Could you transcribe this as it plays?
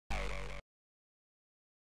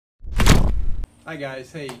Hi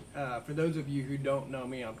guys, hey, for those of you who don't know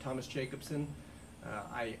me, I'm Thomas Jacobson.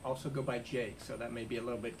 I also go by Jake, so that may be a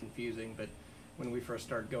little bit confusing, but when we first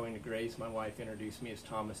started going to Grace, my wife introduced me as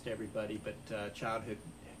Thomas to everybody, but childhood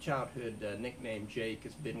nickname Jake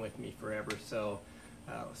has been with me forever, so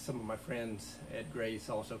some of my friends at Grace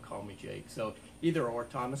also call me Jake. So either or,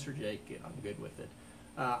 Thomas or Jake, I'm good with it.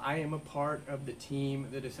 I am a part of the team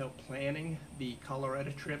that is helped planning the Colorado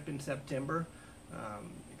trip in September.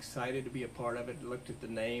 Excited to be a part of it. Looked at the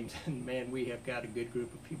names and man, we have got a good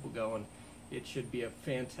group of people going. It should be a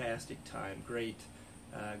fantastic time. Great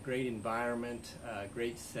environment,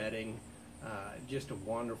 great setting, just a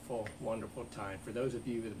wonderful time. For those of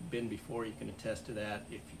you that have been before, you can attest to that.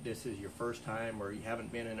 If this is your first time or you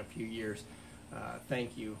haven't been in a few years,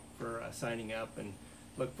 thank you for signing up, and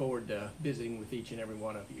look forward to visiting with each and every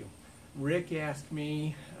one of you. Rick asked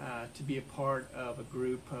me to be a part of a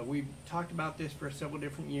group. We've talked about this for several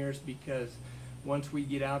different years because once we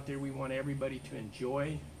get out there, we want everybody to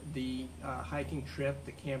enjoy the hiking trip,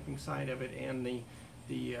 the camping side of it, and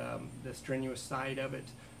the strenuous side of it.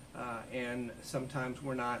 And sometimes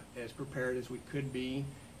we're not as prepared as we could be,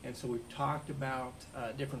 and so we've talked about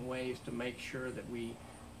different ways to make sure that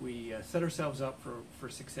we set ourselves up for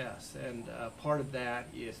success. And part of that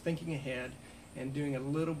is thinking ahead and doing a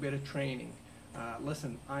little bit of training.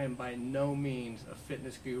 Listen, I am by no means a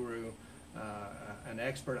fitness guru, an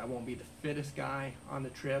expert. I won't be the fittest guy on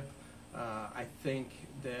the trip. I think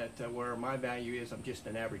that where my value is, I'm just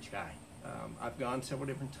an average guy. I've gone several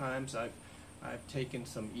different times. I've taken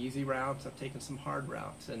some easy routes, I've taken some hard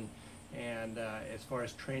routes, and as far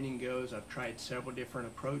as training goes, I've tried several different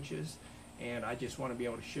approaches, and I just want to be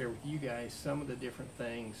able to share with you guys some of the different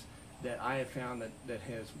things that I have found that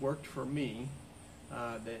has worked for me,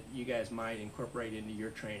 that you guys might incorporate into your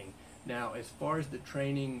training. Now, as far as the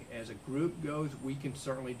training as a group goes, we can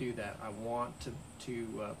certainly do that. I want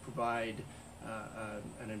to provide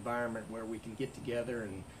an environment where we can get together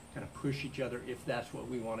and kind of push each other if that's what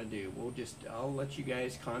we want to do. I'll let you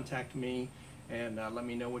guys contact me and let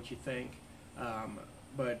me know what you think.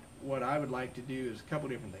 But what I would like to do is a couple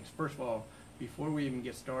different things. First of all, before we even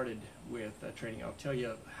get started with training, I'll tell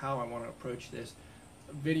you how I want to approach this.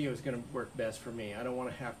 Video is going to work best for me. I don't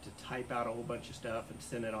want to have to type out a whole bunch of stuff and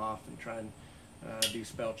send it off and try and do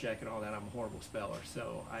spell check and all that. I'm a horrible speller,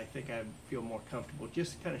 so I think I feel more comfortable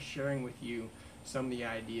just kind of sharing with you some of the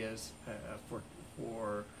ideas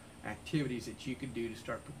for activities that you could do to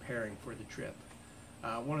start preparing for the trip.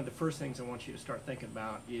 One of the first things I want you to start thinking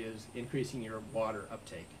about is increasing your water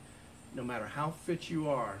uptake. No matter how fit you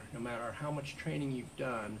are, no matter how much training you've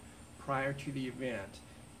done prior to the event,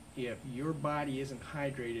 if your body isn't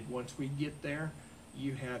hydrated once we get there,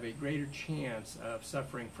 you have a greater chance of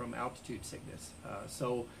suffering from altitude sickness.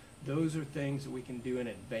 So those are things that we can do in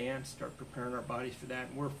advance, start preparing our bodies for that.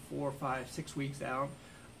 And we're 4, 5, 6 weeks out.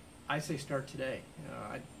 I say start today.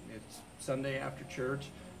 It's Sunday after church.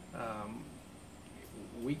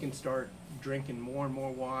 We can start drinking more and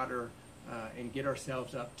more water and get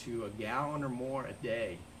ourselves up to a gallon or more a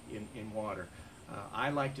day in water. I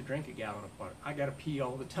like to drink a gallon of water. I got to pee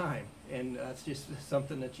all the time, and that's just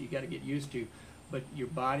something that you got to get used to. But your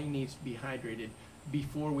body needs to be hydrated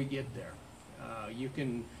before we get there. You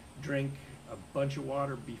can drink a bunch of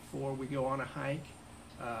water before we go on a hike,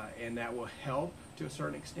 and that will help to a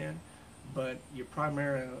certain extent. But you're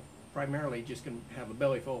primarily just going to have a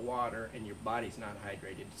belly full of water, and your body's not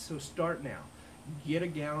hydrated. So start now. Get a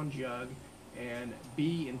gallon jug and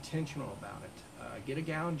be intentional about it. Get a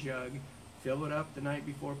gallon jug. Fill it up the night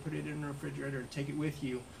before, put it in the refrigerator, and take it with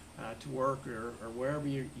you to work or wherever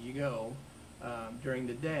you go during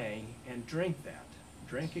the day, and drink that.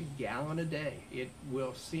 Drink a gallon a day. It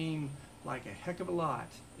will seem like a heck of a lot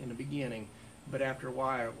in the beginning, but after a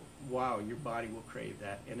while, your body will crave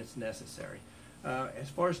that, and it's necessary. As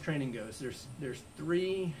far as training goes, there's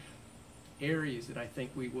 3 areas that I think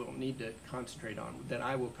we will need to concentrate on, that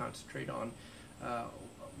I will concentrate on.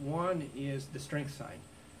 One is the strength side.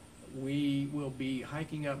 We will be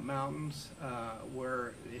hiking up mountains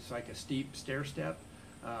where it's like a steep stair step.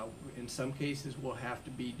 In some cases, we'll have to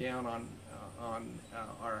be down on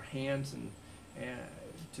our hands and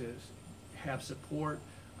to have support.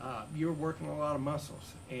 You're working a lot of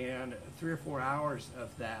muscles, and 3 or 4 hours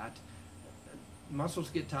of that, muscles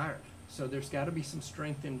get tired. So there's got to be some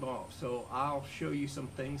strength involved. So I'll show you some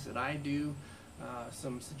things that I do,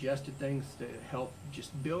 some suggested things to help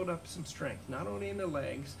just build up some strength, not only in the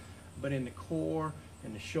legs, but in the core,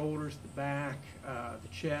 in the shoulders, the back, the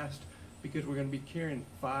chest, because we're going to be carrying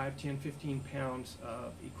 5, 10, 15 pounds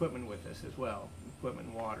of equipment with us as well, equipment,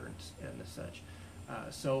 water, and the such.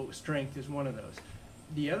 So strength is one of those.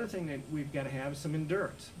 The other thing that we've got to have is some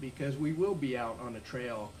endurance, because we will be out on a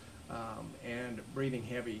trail and breathing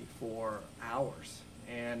heavy for hours.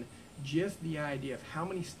 And just the idea of how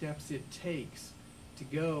many steps it takes to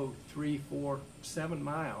go 3, 4, 7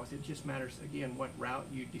 miles, it just matters, again, what route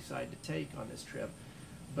you decide to take on this trip.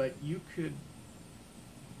 But you could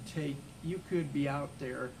be out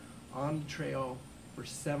there on the trail for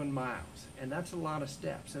 7 miles, and that's a lot of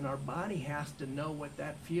steps, and our body has to know what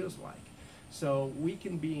that feels like. So we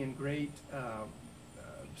can be in great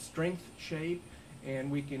strength shape,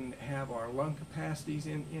 and we can have our lung capacities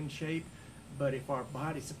in shape, but if our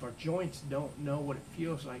joints don't know what it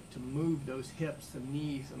feels like to move those hips and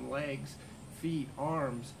knees and legs, feet,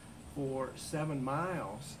 arms for 7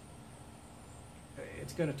 miles,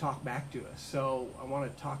 it's going to talk back to us. So I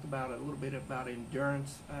want to talk about a little bit about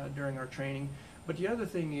endurance during our training. But the other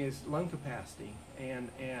thing is lung capacity and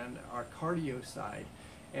our cardio side.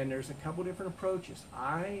 And there's a couple different approaches.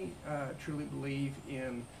 I truly believe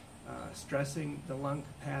in stressing the lung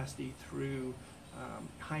capacity through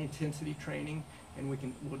high intensity training, and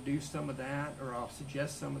we'll do some of that, or I'll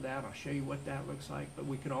suggest some of that. I'll show you what that looks like. But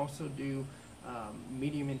we can also do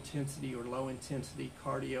medium intensity or low intensity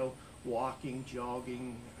cardio, walking,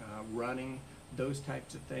 jogging, running, those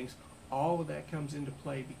types of things. All of that comes into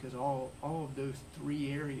play because all of those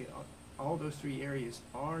three areas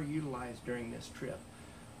are utilized during this trip.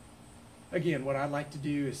 Again, what I'd like to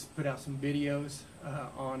do is put out some videos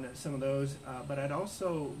on some of those, but I'd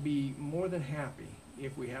also be more than happy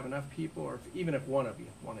if we have enough people, or even if one of you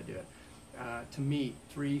want to do it, to meet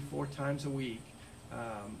 3, 4 times a week,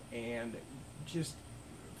 and just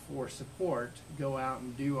for support, go out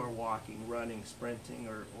and do our walking, running, sprinting,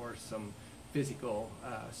 or some physical,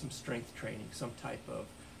 some strength training, some type of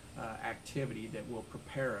activity that will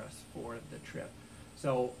prepare us for the trip.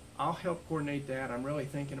 So I'll help coordinate that. I'm really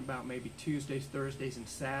thinking about maybe Tuesdays, Thursdays, and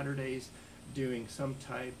Saturdays doing some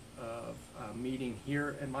type of meeting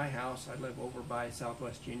here at my house. I live over by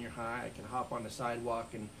Southwest Junior High. I can hop on the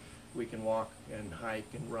sidewalk and we can walk and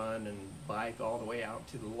hike and run and bike all the way out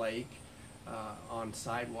to the lake on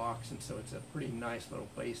sidewalks, and so it's a pretty nice little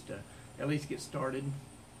place to at least get started,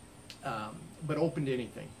 but open to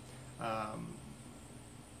anything. I'd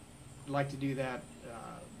like to do that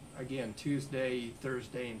again Tuesday,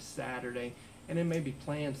 Thursday, and Saturday, and then maybe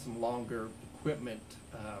plan some longer equipment,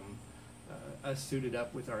 us suited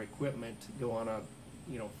up with our equipment, go on a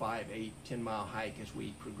 5, 8, 10 mile hike as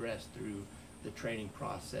we progress through the training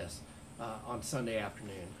process on Sunday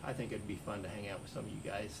afternoon. I think it'd be fun to hang out with some of you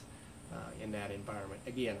guys in that environment.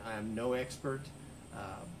 Again, I am no expert,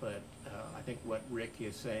 but I think what Rick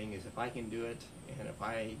is saying is if I can do it, and if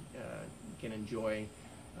I can enjoy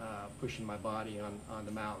pushing my body on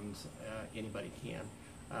the mountains, anybody can.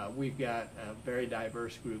 We've got a very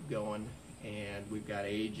diverse group going, and we've got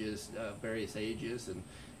ages, various ages, and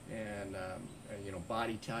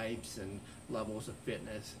body types and levels of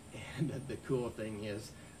fitness. And the cool thing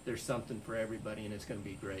is there's something for everybody, and it's going to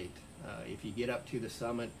be great. If you get up to the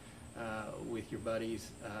summit with your buddies,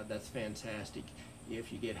 that's fantastic.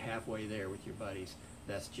 If you get halfway there with your buddies,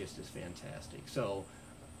 that's just as fantastic. So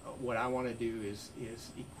what I want to do is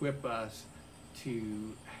equip us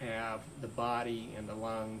to have the body and the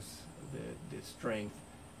lungs, the strength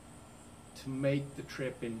to make the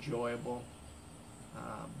trip enjoyable,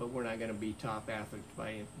 but we're not going to be top athletes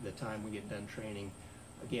by the time we get done training.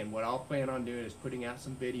 Again, what I'll plan on doing is putting out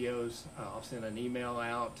some videos. I'll send an email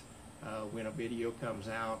out when a video comes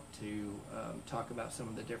out to talk about some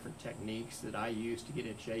of the different techniques that I use to get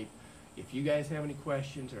in shape. If you guys have any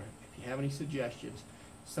questions, or if you have any suggestions,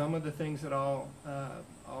 some of the things that I'll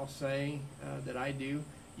say that I do,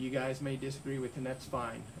 you guys may disagree with, and that's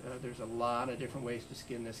fine. There's a lot of different ways to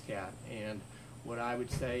skin this cat, and what I would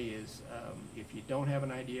say is if you don't have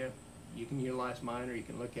an idea, you can utilize mine or you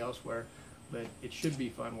can look elsewhere, but it should be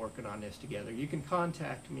fun working on this together. You can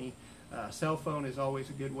contact me. Cell phone is always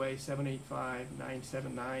a good way,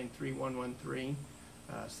 785-979-3113,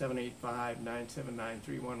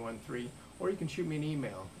 785-979-3113, or you can shoot me an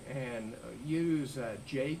email and use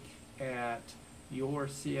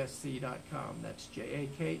jake@yourcsc.com. That's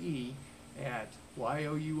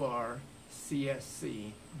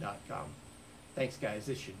JAKE@YOURCSC.com. Thanks, guys.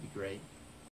 This should be great.